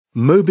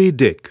Moby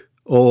Dick,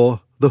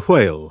 or The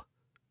Whale,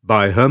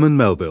 by Herman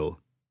Melville.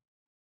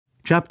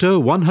 Chapter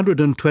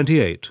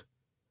 128.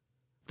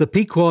 The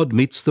Pequod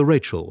Meets the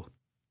Rachel.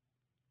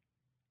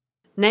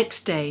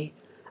 Next day,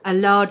 a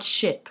large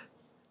ship,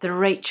 the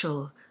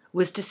Rachel,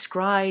 was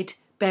descried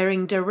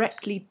bearing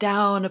directly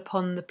down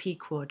upon the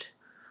Pequod,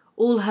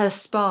 all her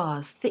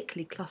spars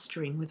thickly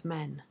clustering with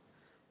men.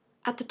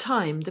 At the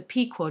time, the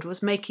Pequod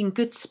was making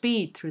good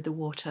speed through the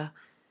water,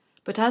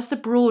 but as the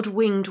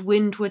broad-winged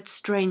windward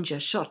stranger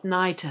shot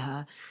nigh to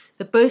her,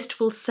 the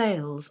boastful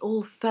sails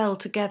all fell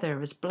together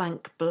as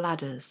blank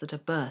bladders that are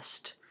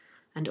burst,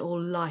 and all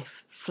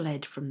life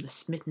fled from the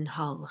smitten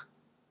hull.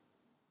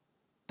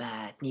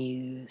 "Bad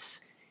news,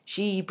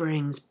 she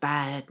brings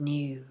bad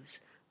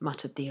news,"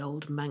 muttered the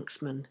old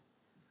Manxman.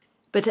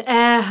 But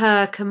ere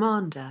her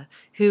commander,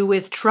 who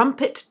with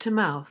trumpet to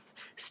mouth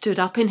stood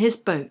up in his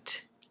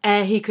boat,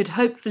 ere he could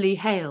hopefully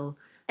hail,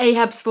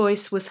 Ahab's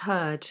voice was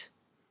heard.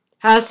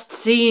 "Hast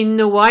seen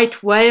the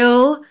white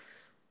whale?"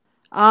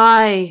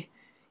 "Aye,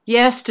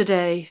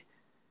 yesterday.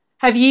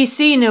 Have ye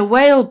seen a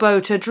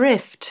whaleboat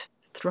adrift?"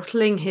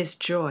 Throttling his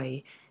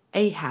joy,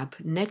 Ahab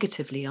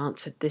negatively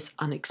answered this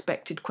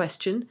unexpected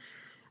question,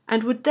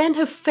 and would then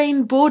have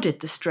fain boarded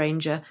the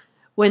stranger,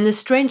 when the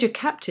stranger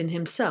captain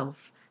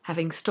himself,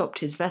 having stopped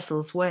his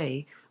vessel's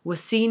way,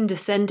 was seen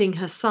descending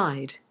her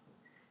side.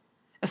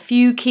 A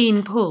few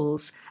keen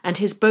pulls, and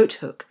his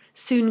boat-hook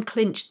soon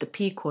clinched the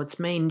Pequod's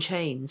main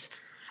chains,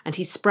 and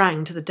he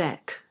sprang to the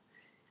deck.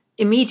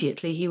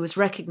 Immediately he was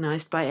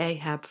recognized by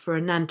Ahab for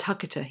a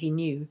Nantucketer he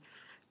knew,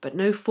 but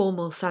no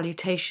formal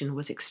salutation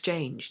was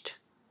exchanged.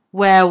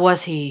 "Where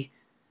was he?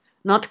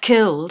 Not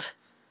killed?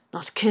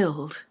 Not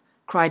killed?"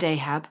 cried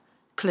Ahab,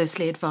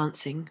 closely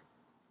advancing.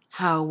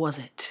 "How was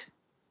it?"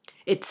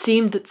 It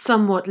seemed that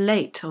somewhat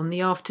late on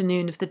the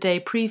afternoon of the day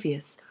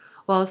previous,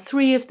 while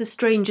 3 of the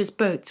strangers'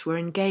 boats were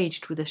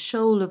engaged with a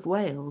shoal of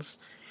whales,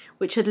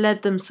 which had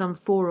led them some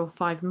 4 or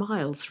 5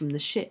 miles from the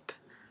ship,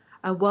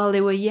 and while they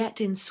were yet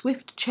in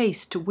swift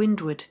chase to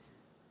windward,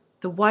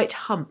 the white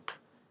hump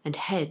and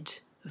head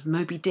of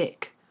Moby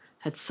Dick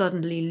had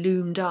suddenly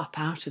loomed up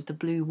out of the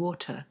blue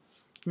water,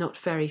 not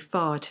very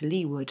far to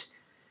leeward,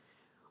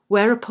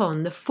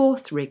 whereupon the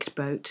 4th rigged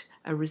boat,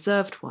 a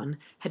reserved one,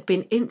 had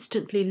been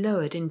instantly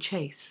lowered in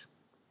chase.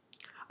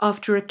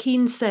 After a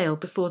keen sail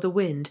before the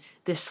wind,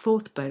 this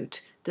 4th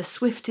boat, the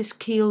swiftest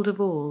keeled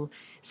of all,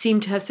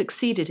 seemed to have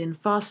succeeded in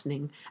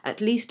fastening,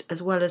 at least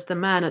as well as the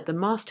man at the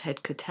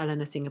masthead could tell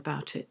anything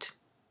about it.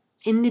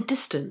 In the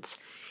distance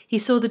he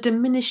saw the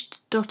diminished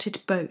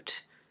dotted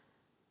boat,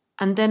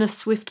 and then a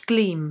swift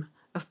gleam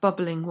of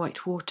bubbling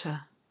white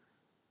water,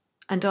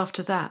 and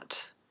after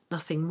that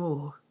nothing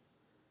more,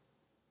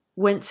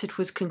 whence it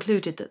was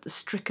concluded that the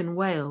stricken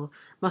whale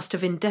must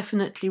have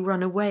indefinitely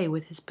run away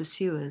with his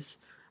pursuers,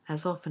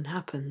 as often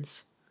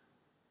happens.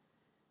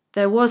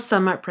 There was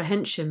some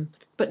apprehension,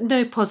 but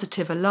no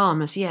positive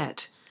alarm as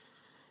yet.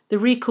 The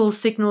recall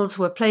signals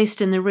were placed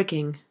in the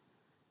rigging.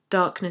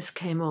 Darkness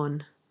came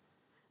on,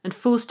 and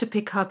forced to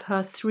pick up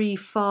her 3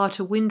 far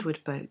to windward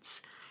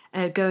boats,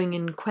 ere going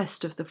in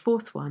quest of the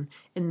 4th one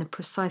in the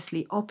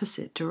precisely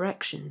opposite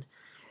direction,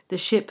 the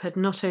ship had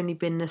not only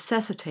been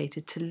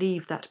necessitated to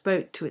leave that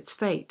boat to its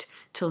fate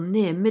till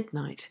near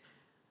midnight,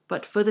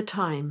 but for the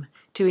time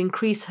to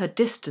increase her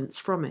distance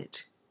from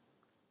it.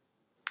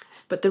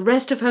 But the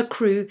rest of her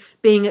crew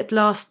being at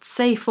last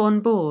safe on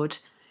board,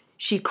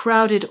 she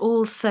crowded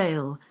all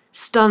sail,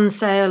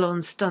 stunsail on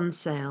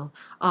stunsail,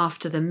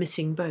 after the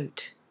missing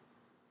boat,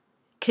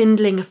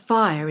 kindling a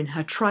fire in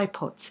her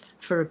trypots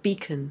for a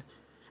beacon,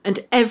 and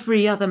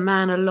every other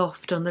man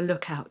aloft on the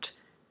lookout.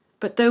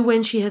 But though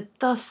when she had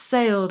thus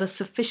sailed a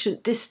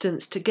sufficient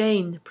distance to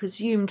gain the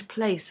presumed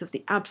place of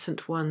the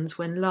absent ones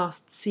when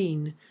last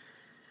seen,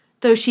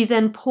 though she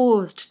then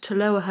paused to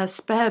lower her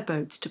spare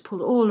boats to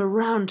pull all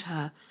around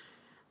her,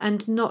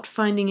 and not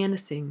finding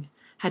anything,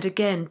 had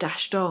again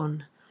dashed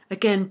on,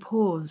 again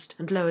paused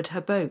and lowered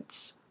her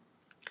boats,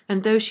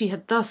 and though she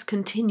had thus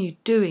continued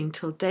doing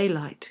till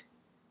daylight,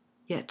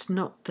 yet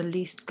not the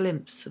least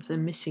glimpse of the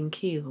missing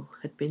keel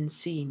had been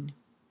seen.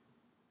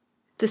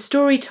 The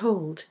story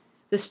told,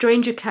 the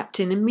stranger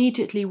captain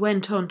immediately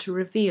went on to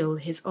reveal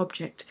his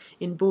object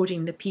in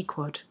boarding the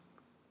Pequod.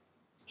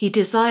 He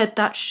desired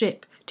that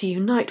ship to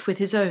unite with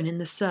his own in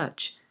the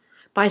search,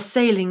 by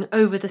sailing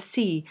over the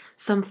sea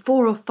some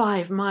 4 or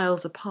 5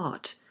 miles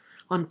apart,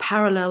 on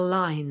parallel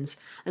lines,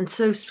 and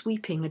so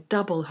sweeping a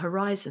double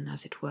horizon,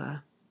 as it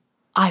were.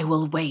 "I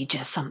will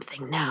wager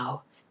something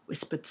now,"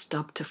 whispered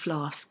Stubb to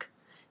Flask,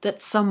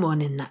 "that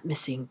someone in that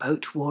missing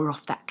boat wore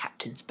off that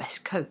captain's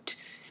best coat,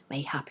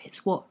 mayhap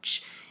his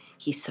watch.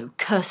 He's so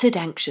cursed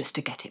anxious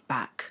to get it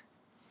back.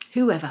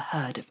 Who ever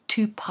heard of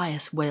 2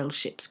 pious whale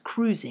ships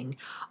cruising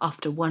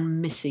after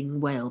one missing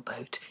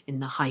whaleboat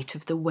in the height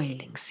of the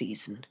whaling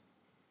season?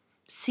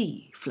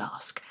 See,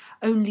 Flask,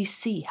 only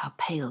see how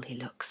pale he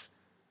looks.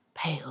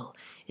 Pale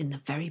in the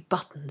very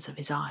buttons of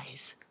his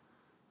eyes.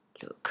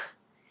 Look,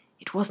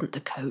 it wasn't the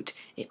coat,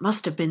 it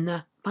must have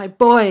been my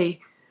boy,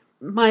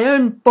 my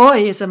own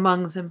boy is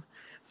among them.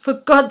 For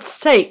God's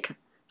sake,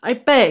 I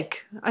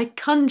beg, I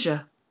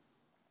conjure."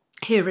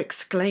 Here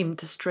exclaimed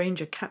the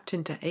stranger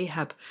captain to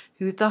Ahab,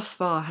 who thus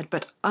far had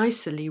but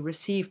icily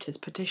received his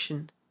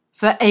petition.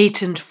 "For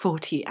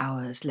 48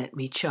 hours let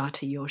me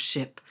charter your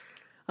ship.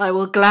 I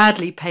will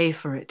gladly pay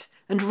for it,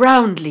 and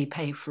roundly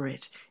pay for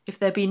it, if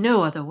there be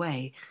no other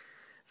way.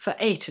 For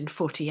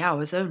 48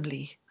 hours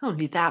only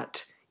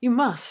that. You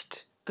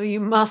must, oh you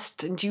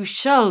must, and you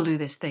shall do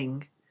this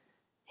thing."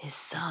 "His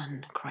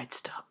son," cried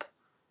Stubb.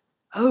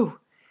 "Oh,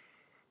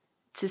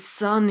 it's his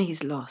son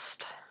he's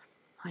lost.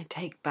 I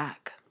take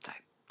back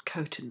that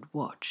coat and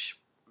watch.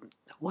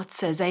 What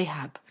says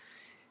Ahab?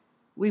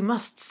 We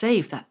must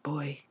save that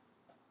boy."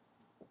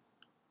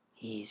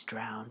 "He's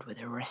drowned with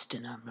the rest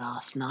in 'em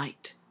last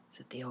night,"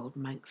 said the old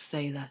Manx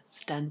sailor,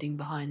 standing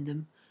behind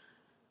them.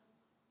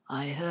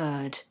 "I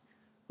heard,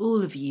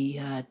 all of ye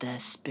heard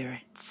their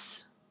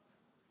spirits."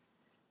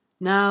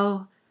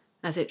 Now,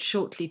 as it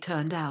shortly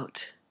turned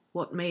out,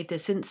 what made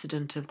this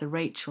incident of the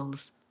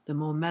Rachels the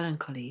more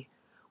melancholy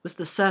was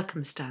the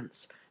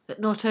circumstance that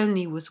not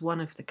only was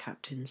one of the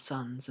captain's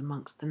sons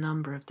amongst the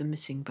number of the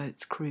missing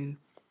boat's crew,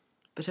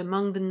 but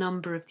among the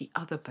number of the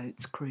other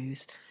boat's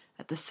crews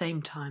at the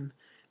same time,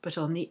 but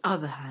on the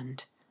other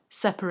hand,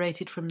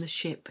 separated from the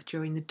ship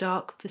during the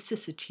dark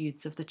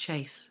vicissitudes of the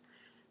chase,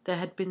 there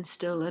had been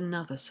still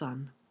another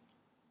son.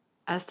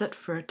 As that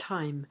for a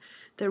time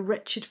their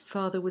wretched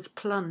father was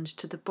plunged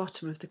to the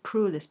bottom of the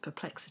cruellest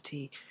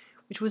perplexity,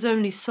 which was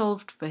only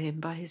solved for him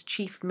by his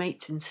chief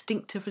mate's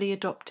instinctively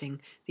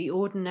adopting the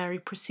ordinary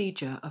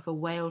procedure of a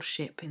whale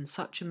ship in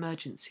such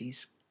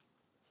emergencies.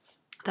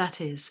 That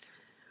is,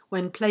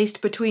 when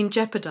placed between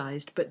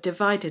jeopardized but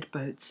divided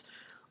boats,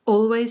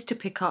 always to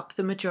pick up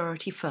the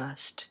majority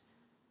first.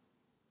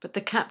 But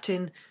the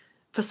captain,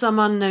 for some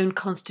unknown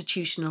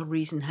constitutional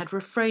reason, had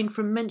refrained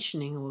from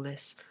mentioning all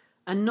this,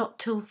 and not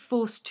till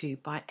forced to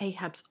by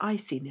Ahab's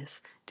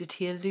iciness did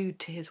he allude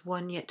to his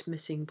one yet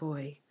missing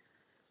boy,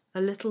 a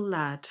little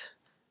lad,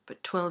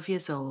 but 12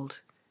 years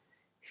old,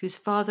 whose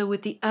father,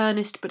 with the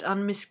earnest but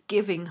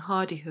unmisgiving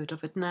hardihood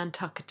of a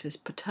Nantucket's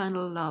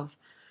paternal love,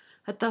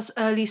 had thus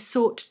early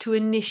sought to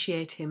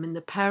initiate him in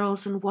the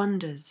perils and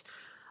wonders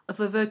of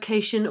a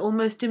vocation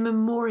almost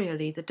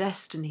immemorially the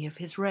destiny of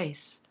his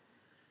race.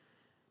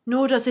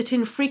 Nor does it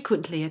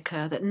infrequently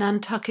occur that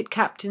Nantucket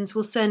captains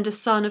will send a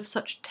son of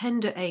such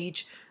tender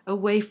age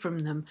away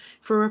from them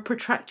for a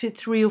protracted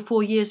 3 or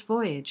 4 years'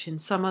 voyage in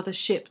some other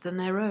ship than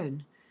their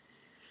own,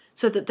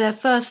 so that their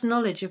first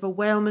knowledge of a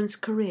whaleman's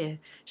career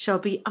shall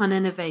be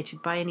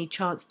uninnovated by any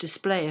chance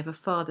display of a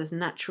father's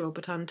natural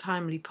but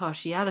untimely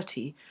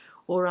partiality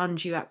or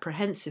undue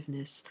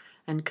apprehensiveness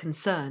and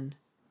concern.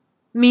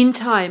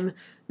 Meantime,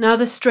 now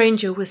the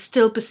stranger was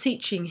still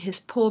beseeching his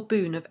poor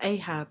boon of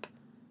Ahab,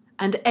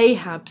 and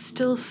Ahab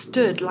still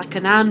stood like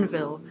an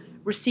anvil,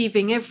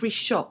 receiving every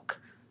shock,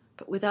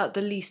 but without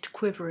the least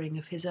quivering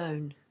of his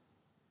own.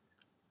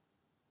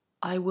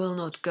 "I will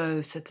not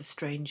go," said the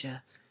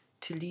stranger,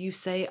 "till you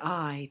say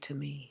aye to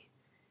me.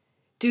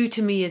 Do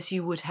to me as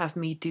you would have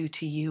me do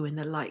to you in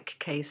the like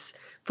case,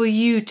 for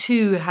you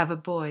too have a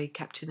boy,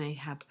 Captain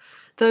Ahab,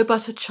 though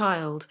but a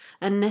child,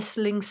 and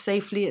nestling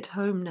safely at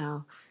home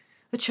now,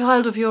 a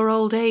child of your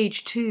old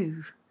age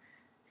too.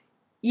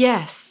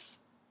 Yes,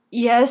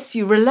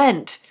 you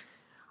relent.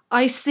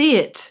 I see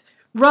it.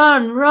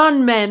 Run,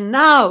 run, men,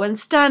 now, and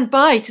stand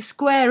by to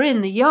square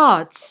in the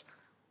yards."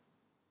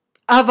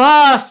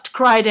 "Avast!"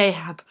 cried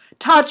Ahab.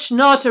 "Touch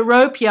not a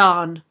rope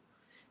yarn."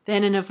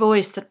 Then in a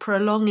voice that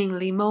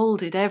prolongingly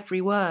moulded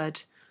every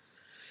word,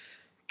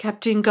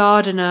 "Captain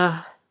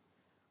Gardiner,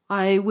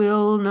 I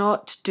will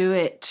not do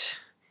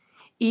it.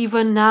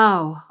 Even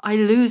now I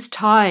lose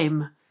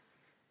time.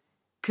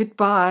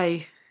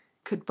 Goodbye,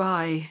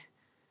 goodbye.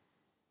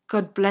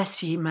 God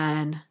bless ye,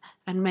 man,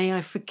 and may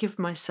I forgive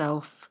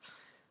myself.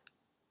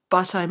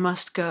 But I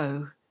must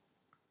go.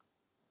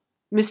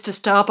 Mr.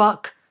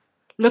 Starbuck,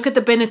 look at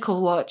the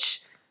binnacle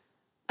watch,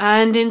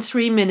 and in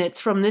 3 minutes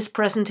from this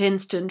present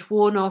instant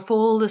warn off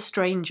all the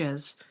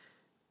strangers.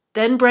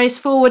 Then brace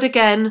forward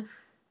again,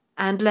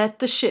 and let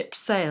the ship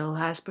sail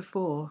as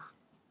before."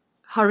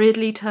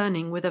 Hurriedly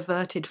turning with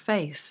averted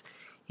face,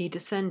 he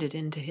descended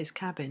into his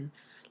cabin,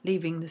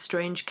 leaving the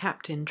strange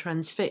captain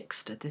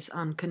transfixed at this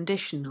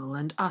unconditional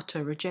and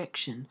utter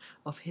rejection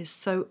of his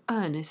so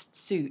earnest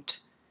suit.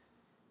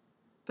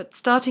 But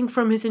starting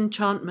from his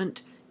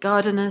enchantment,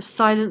 Gardiner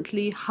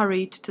silently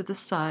hurried to the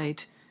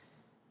side,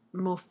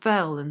 more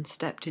fell and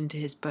stepped into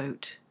his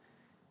boat,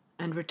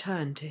 and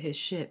returned to his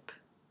ship.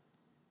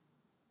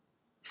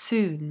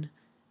 Soon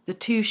the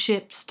 2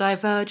 ships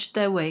diverged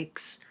their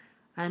wakes,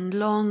 and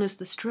long as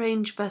the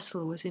strange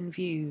vessel was in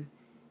view,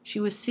 she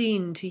was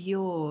seen to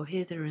yaw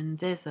hither and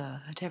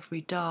thither at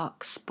every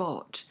dark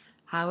spot,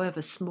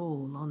 however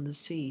small, on the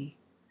sea.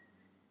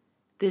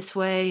 This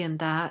way and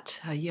that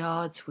her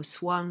yards were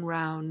swung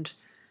round.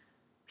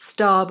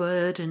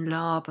 Starboard and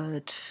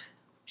larboard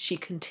she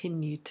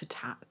continued to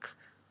tack.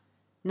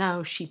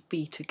 Now she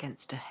beat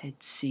against a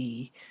head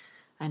sea,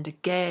 and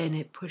again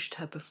it pushed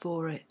her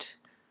before it.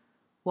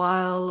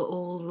 while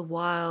all the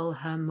while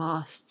her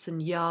masts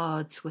and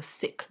yards were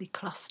thickly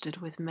clustered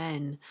with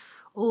men,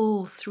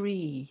 all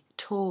three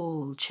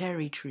tall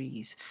cherry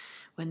trees,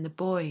 when the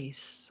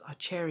boys are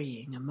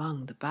cherrying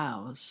among the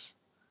boughs.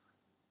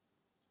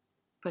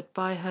 But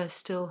by her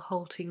still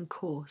halting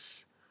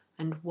course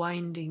and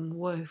winding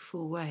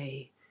woeful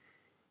way,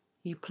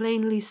 you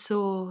plainly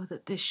saw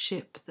that this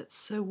ship that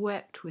so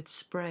wept with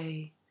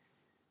spray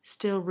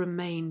still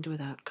remained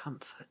without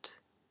comfort.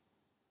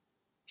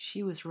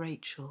 She was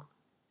Rachel,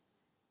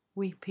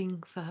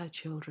 weeping for her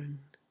children,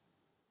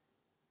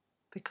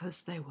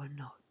 because they were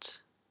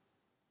not.